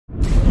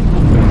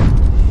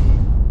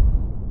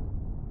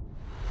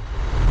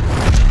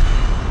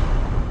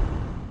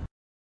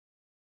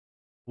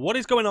What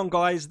is going on,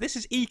 guys? This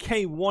is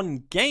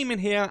EK1 Gaming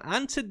here,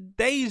 and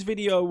today's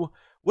video,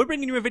 we're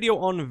bringing you a video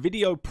on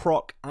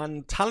Videoproc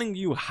and telling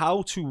you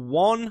how to,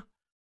 one,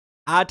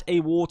 add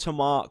a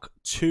watermark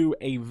to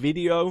a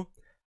video,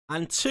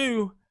 and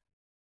two,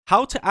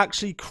 how to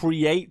actually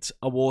create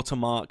a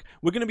watermark.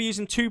 We're going to be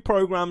using two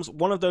programs.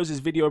 One of those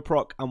is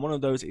Videoproc and one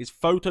of those is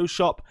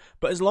Photoshop.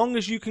 But as long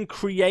as you can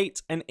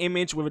create an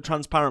image with a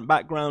transparent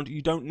background,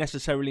 you don't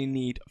necessarily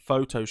need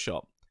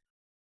Photoshop.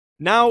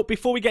 Now,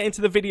 before we get into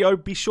the video,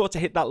 be sure to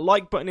hit that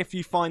like button if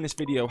you find this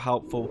video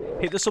helpful.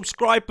 Hit the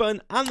subscribe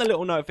button and the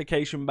little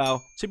notification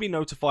bell to be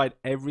notified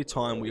every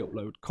time we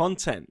upload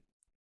content.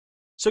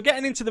 So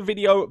getting into the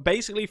video,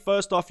 basically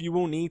first off, you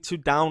will need to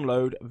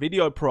download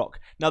Videoproc.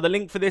 Now, the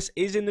link for this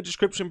is in the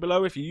description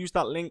below. If you use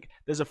that link,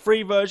 there's a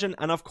free version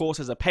and of course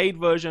there's a paid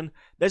version.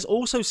 There's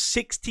also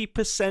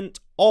 60%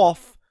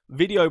 off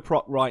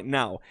Videoproc right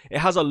now. It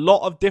has a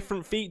lot of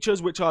different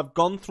features which I've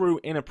gone through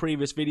in a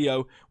previous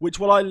video, which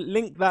will I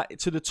link that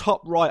to the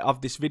top right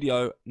of this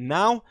video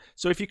now.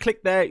 So if you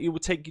click there, it will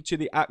take you to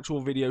the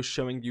actual video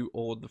showing you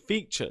all the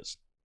features.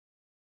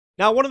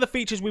 Now, one of the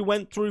features we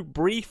went through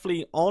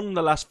briefly on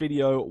the last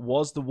video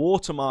was the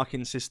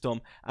watermarking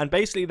system, and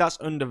basically that's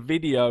under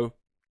video.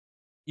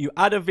 You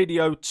add a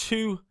video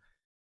to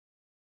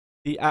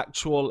the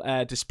actual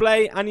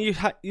display, and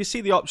you see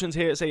the options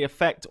here. It's a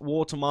effect,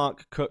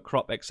 watermark, cut,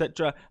 crop,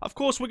 etc. Of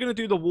course, we're going to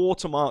do the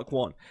watermark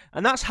one,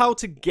 and that's how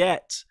to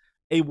get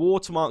a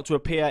watermark to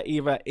appear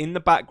either in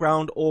the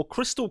background or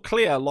crystal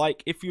clear.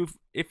 Like if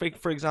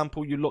for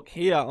example, you look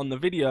here on the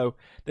video,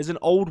 there's an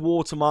old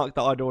watermark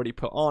that I'd already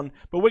put on,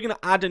 but we're going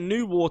to add a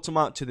new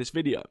watermark to this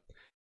video.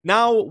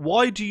 Now,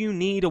 why do you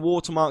need a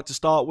watermark to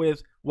start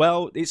with?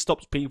 Well, it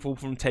stops people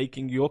from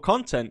taking your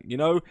content. You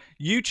know,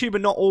 YouTube are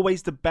not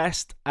always the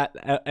best at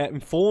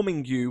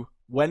informing you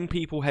when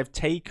people have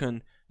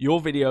taken your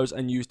videos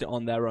and used it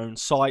on their own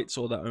sites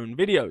or their own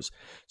videos.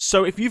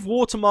 So if you've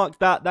watermarked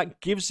that,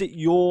 that gives it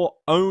your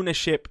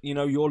ownership, you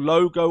know, your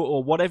logo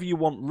or whatever you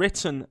want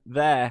written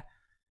there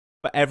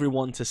for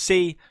everyone to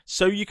see,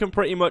 so you can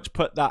pretty much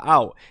put that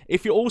out.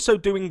 If you're also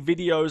doing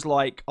videos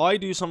like I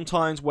do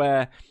sometimes,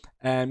 where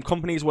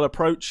companies will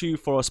approach you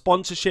for a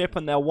sponsorship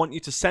and they'll want you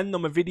to send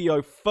them a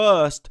video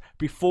first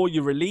before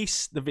you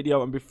release the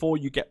video and before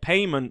you get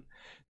payment,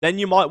 then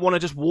you might want to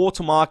just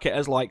watermark it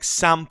as like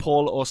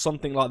sample or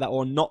something like that,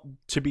 or not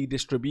to be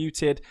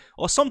distributed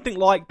or something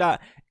like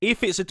that,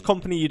 if it's a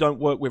company you don't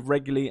work with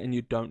regularly and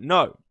you don't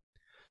know.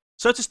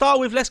 So to start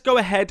with, let's go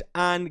ahead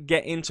and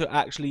get into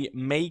actually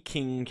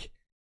making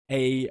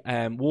a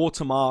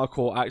watermark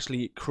or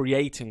actually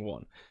creating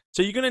one.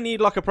 So you're going to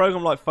need like a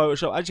program like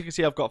Photoshop. As you can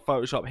see, I've got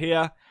Photoshop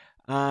here,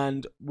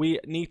 and we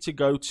need to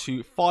go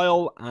to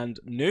File and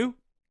New.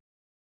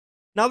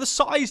 Now, the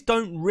size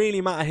don't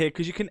really matter here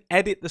because you can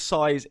edit the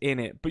size in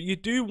it, but you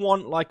do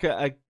want like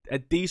a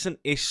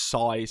decent-ish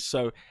size.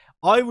 So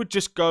I would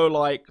just go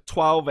like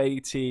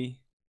 1280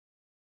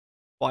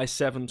 by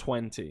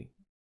 720.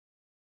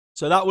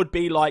 So that would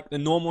be like the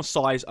normal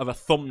size of a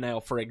thumbnail,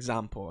 for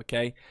example,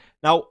 okay?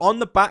 Now, on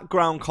the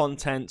background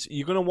content,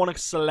 you're going to want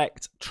to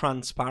select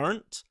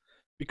transparent,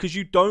 because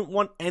you don't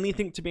want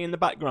anything to be in the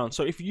background.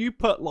 So if you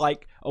put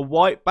like a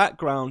white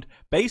background,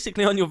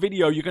 basically on your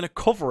video, you're going to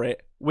cover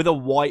it with a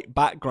white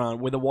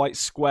background, with a white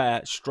square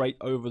straight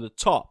over the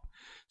top.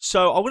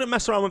 So I wouldn't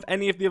mess around with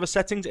any of the other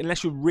settings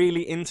unless you're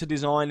really into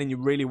design and you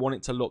really want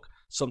it to look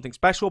something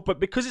special. But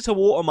because it's a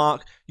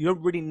watermark, you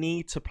don't really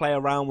need to play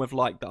around with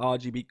like the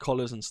RGB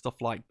colors and stuff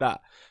like that.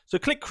 So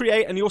click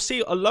create and you'll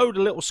see a load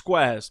of little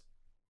squares.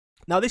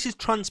 Now this is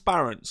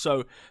transparent.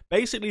 So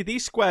basically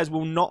these squares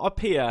will not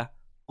appear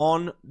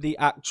on the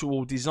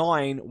actual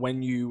design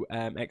when you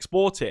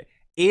export it,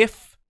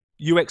 if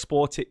you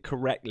export it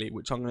correctly,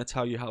 which I'm going to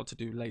tell you how to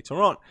do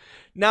later on.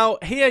 Now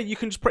here you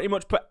can just pretty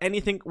much put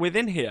anything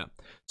within here.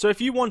 So if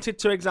you wanted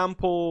to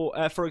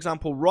for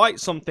example, write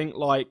something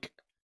like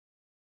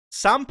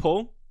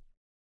sample,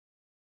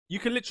 you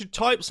can literally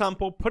type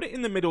sample, put it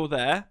in the middle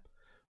there.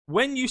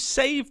 When you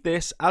save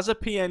this as a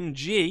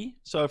PNG,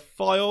 so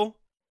file,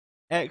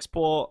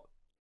 export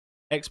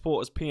as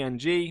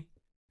PNG,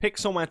 pick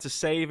somewhere to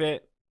save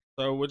it.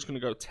 So we're just going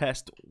to go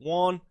test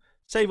 1,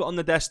 save it on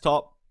the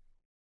desktop.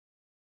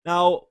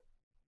 Now,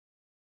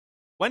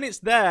 when it's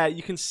there,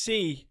 you can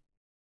see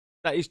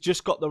that it's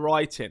just got the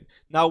writing.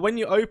 Now, when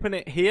you open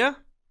it here,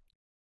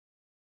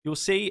 you'll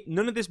see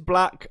none of this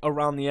black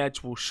around the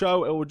edge will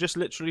show. It will just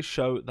literally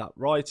show that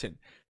writing.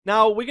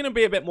 Now, we're going to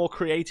be a bit more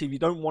creative. You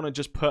don't want to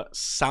just put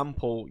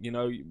sample, you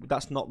know,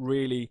 that's not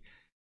really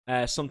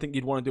something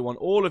you'd want to do on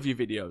all of your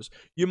videos.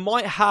 You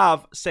might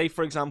have, say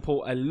for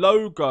example, a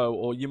logo,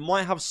 or you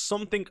might have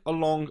something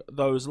along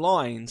those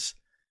lines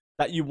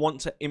that you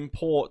want to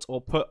import or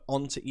put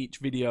onto each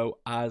video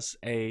as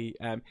a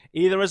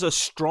either as a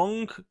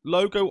strong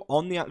logo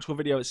on the actual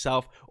video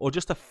itself, or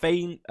just a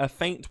faint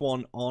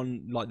one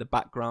on like the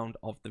background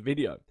of the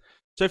video.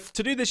 So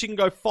to do this, you can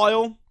go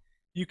File,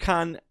 you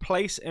can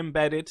Place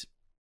Embedded,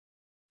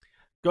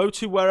 go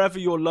to wherever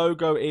your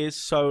logo is.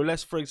 So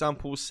let's, for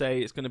example, say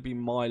it's going to be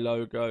my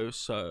logo.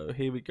 So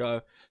here we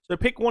go. So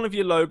pick one of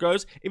your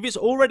logos. If it's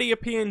already a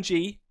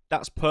PNG,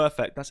 that's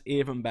perfect. That's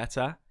even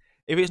better.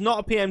 If it's not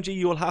a PNG,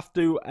 you'll have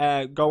to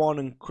go on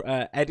and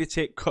edit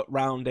it, cut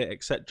round it,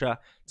 etc.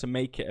 to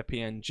make it a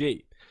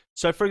PNG.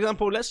 So for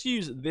example, let's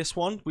use this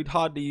one. We'd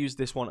hardly use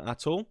this one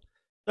at all.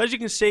 As you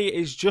can see,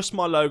 it's just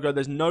my logo.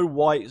 There's no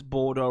white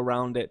border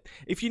around it.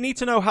 If you need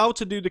to know how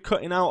to do the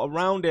cutting out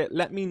around it,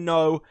 let me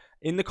know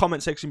in the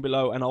comment section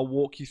below and I'll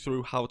walk you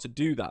through how to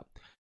do that.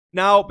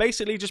 Now,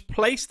 basically, just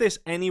place this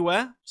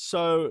anywhere,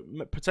 so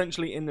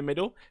potentially in the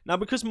middle. Now,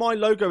 because my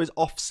logo is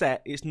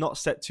offset, it's not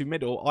set to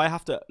middle, I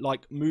have to,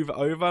 like, move it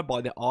over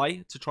by the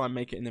eye to try and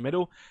make it in the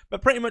middle.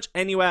 But pretty much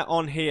anywhere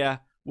on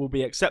here will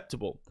be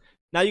acceptable.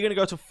 Now, you're going to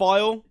go to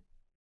File,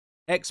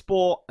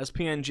 Export as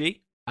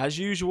PNG, as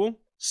usual.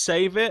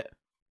 Save it,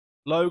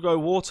 logo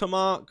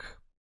watermark.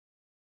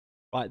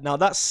 Right, now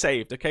that's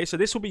saved, okay? So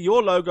this will be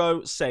your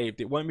logo saved.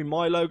 It won't be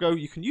my logo.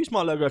 You can use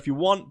my logo if you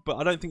want, but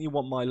I don't think you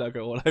want my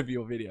logo all over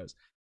your videos.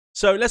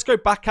 So let's go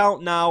back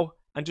out now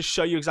and just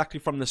show you exactly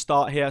from the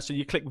start here. So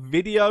you click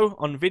video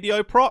on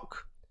Videoproc,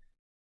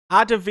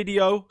 add a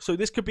video. So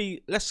this could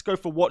be, let's go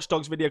for Watch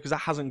Dogs video because that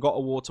hasn't got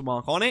a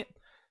watermark on it.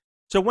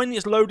 So when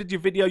it's loaded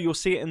your video, you'll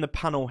see it in the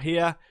panel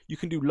here. You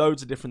can do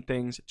loads of different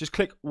things. Just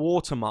click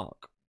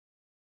watermark.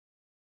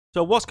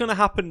 So what's going to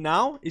happen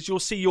now is you'll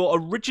see your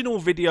original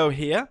video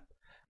here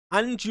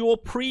and your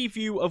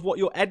preview of what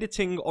you're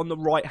editing on the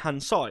right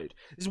hand side.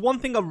 There's one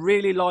thing I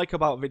really like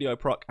about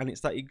Videoproc, and it's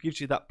that it gives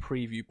you that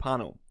preview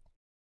panel.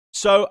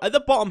 So at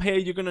the bottom here,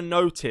 you're going to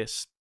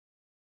notice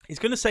it's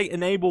going to say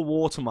enable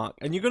watermark,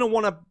 and you're going to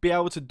want to be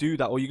able to do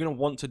that, or you're going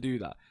to want to do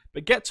that.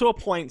 But get to a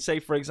point,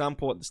 say for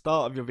example at the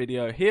start of your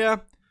video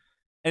here,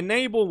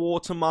 enable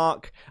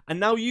watermark, and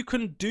now you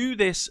can do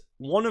this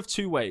one of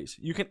two ways.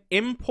 You can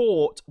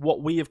import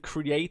what we have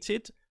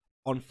created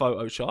on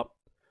Photoshop.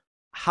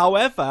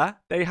 However,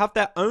 they have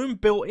their own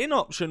built-in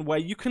option where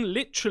you can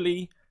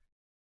literally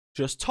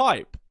just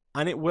type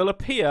and it will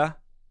appear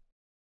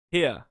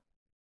here.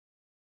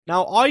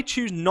 Now, I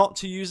choose not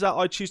to use that.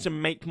 I choose to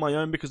make my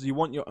own because you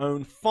want your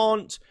own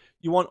font.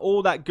 You want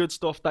all that good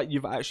stuff that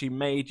you've actually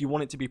made. You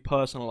want it to be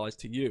personalized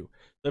to you.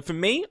 So for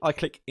me, I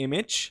click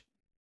image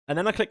and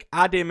then I click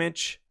add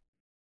image.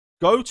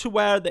 Go to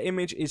where the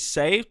image is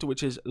saved,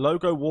 which is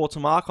logo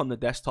watermark on the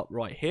desktop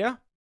right here.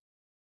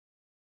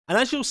 And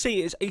as you'll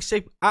see, it's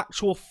a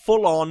actual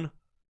full-on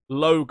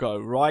logo,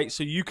 right?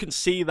 So you can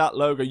see that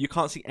logo. You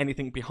can't see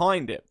anything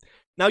behind it.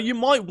 Now, you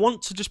might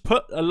want to just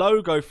put a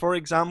logo, for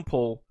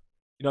example,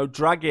 you know,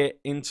 drag it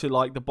into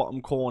like the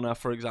bottom corner,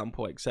 for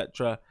example,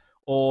 etc.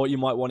 Or you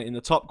might want it in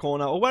the top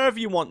corner or wherever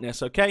you want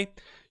this, okay?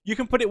 You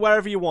can put it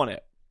wherever you want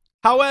it.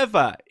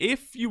 However,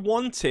 if you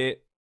want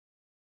it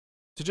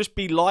to just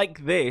be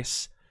like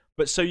this,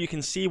 but so you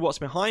can see what's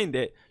behind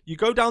it, you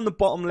go down the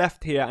bottom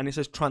left here and it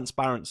says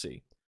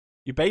transparency.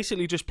 You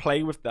basically just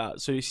play with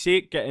that. So you see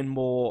it getting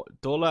more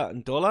duller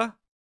and duller.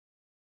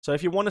 So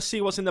if you want to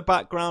see what's in the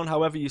background,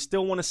 however, you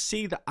still want to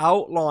see the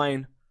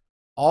outline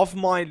of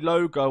my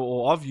logo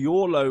or of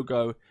your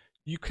logo,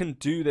 you can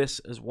do this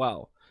as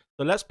well.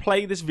 So let's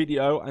play this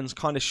video and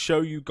kind of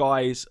show you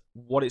guys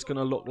what it's going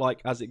to look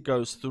like as it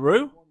goes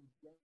through.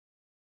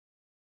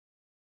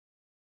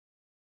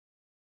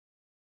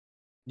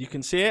 You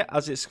can see it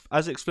as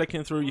it's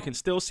flicking through. You can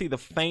still see the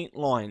faint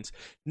lines.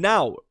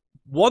 Now,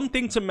 one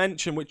thing to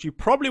mention, which you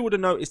probably would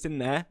have noticed in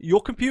there,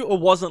 your computer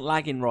wasn't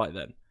lagging right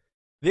then.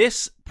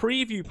 This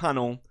preview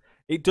panel,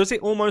 it does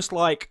it almost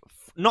like,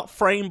 not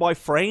frame by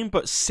frame,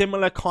 but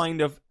similar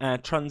kind of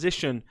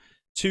transition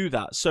to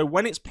that. So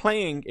when it's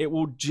playing, it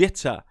will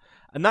jitter.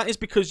 And that is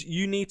because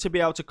you need to be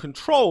able to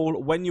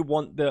control when you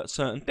want the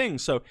certain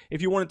things. So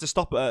if you wanted to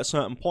stop at a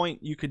certain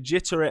point, you could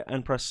jitter it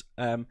and press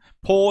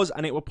pause,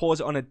 and it will pause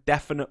it on a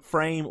definite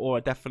frame or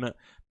a definite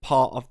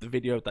part of the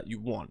video that you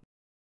want.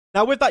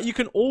 Now with that, you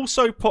can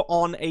also put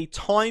on a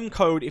time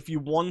code if you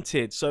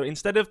wanted. So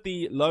instead of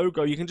the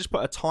logo, you can just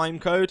put a time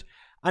code,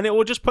 and it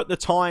will just put the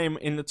time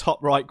in the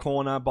top right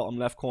corner, bottom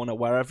left corner,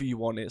 wherever you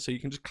want it. So you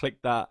can just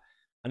click that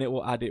and it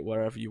will add it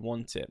wherever you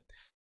want it.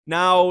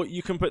 Now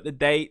you can put the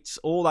dates,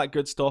 all that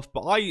good stuff,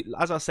 but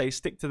as I say,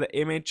 stick to the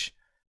image.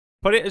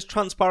 Put it as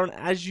transparent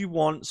as you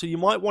want. So you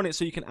might want it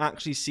so you can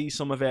actually see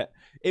some of it.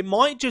 It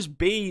might just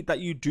be that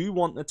you do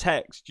want the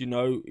text, you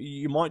know,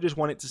 you might just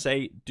want it to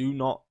say do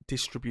not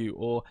distribute,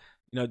 or,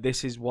 you know,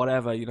 this is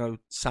whatever, you know,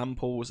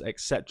 samples,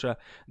 etc.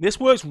 This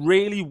works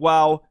really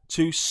well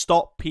to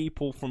stop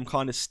people from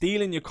kind of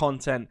stealing your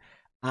content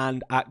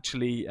and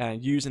actually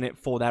using it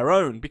for their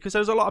own, because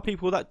there's a lot of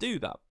people that do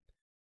that.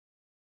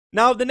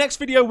 Now, the next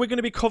video we're going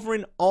to be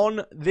covering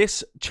on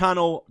this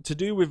channel to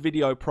do with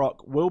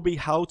Videoproc will be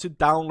how to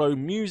download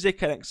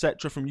music and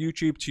etc. from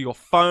YouTube to your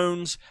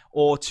phones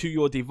or to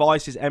your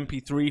devices,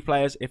 MP3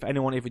 players, if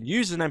anyone even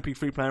uses an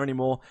MP3 player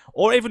anymore,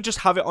 or even just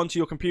have it onto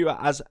your computer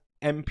as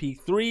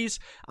MP3s,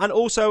 and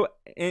also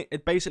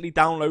basically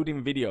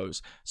downloading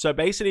videos. So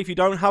basically, if you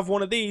don't have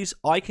one of these,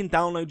 I can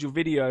download your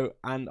video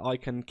and I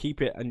can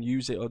keep it and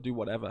use it or do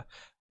whatever.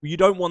 You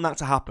don't want that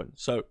to happen.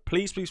 So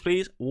please, please,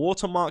 please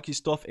watermark your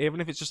stuff, even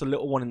if it's just a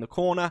little one in the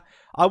corner.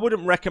 I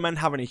wouldn't recommend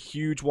having a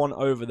huge one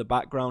over the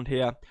background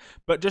here.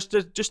 But just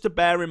to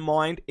bear in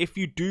mind, if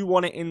you do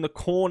want it in the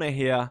corner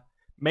here,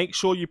 make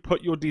sure you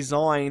put your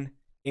design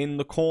in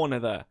the corner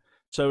there.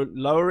 So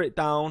lower it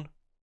down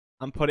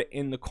and put it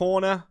in the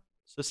corner.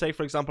 So say,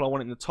 for example, I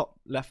want it in the top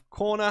left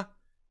corner.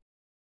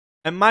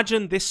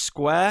 Imagine this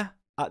square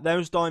at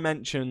those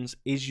dimensions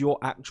is your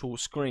actual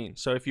screen.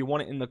 So if you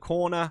want it in the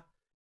corner,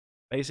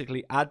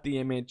 basically add the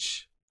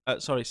image,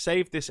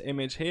 save this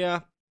image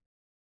here.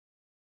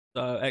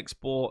 So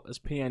export as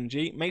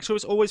PNG. Make sure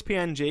it's always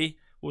PNG.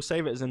 We'll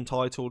save it as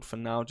entitled for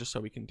now, just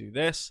so we can do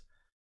this.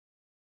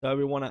 So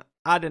we want to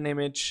add an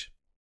image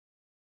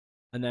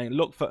and then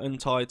look for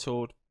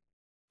untitled.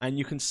 And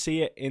you can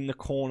see it in the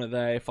corner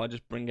there if I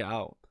just bring it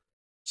out.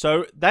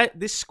 So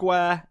this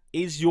square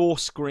is your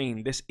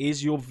screen. This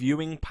is your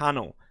viewing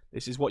panel.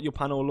 This is what your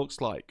panel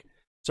looks like.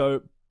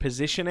 So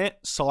position it,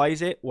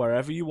 size it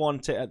wherever you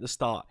want it at the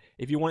start.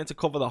 If you want it to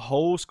cover the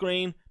whole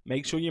screen,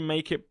 make sure you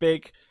make it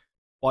big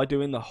by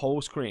doing the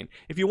whole screen.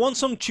 If you want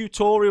some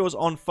tutorials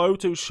on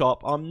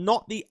Photoshop, I'm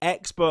not the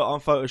expert on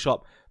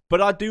Photoshop,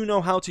 but I do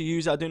know how to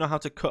use it. I do know how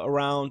to cut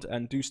around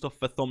and do stuff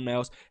for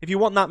thumbnails. If you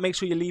want that, make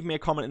sure you leave me a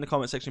comment in the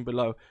comment section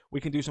below. We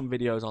can do some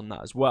videos on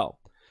that as well.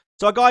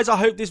 So guys, I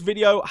hope this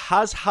video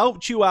has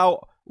helped you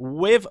out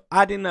with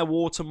adding a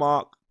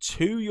watermark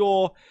to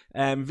your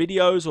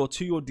videos or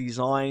to your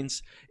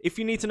designs. If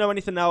you need to know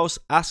anything else,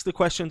 ask the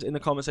questions in the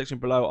comment section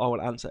below. I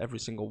will answer every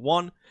single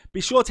one.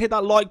 Be sure to hit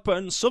that like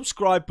button,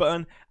 subscribe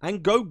button,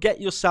 and go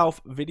get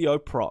yourself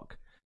Videoproc.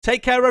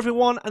 Take care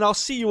everyone, and I'll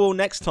see you all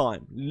next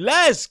time.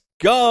 Let's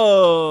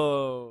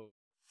go!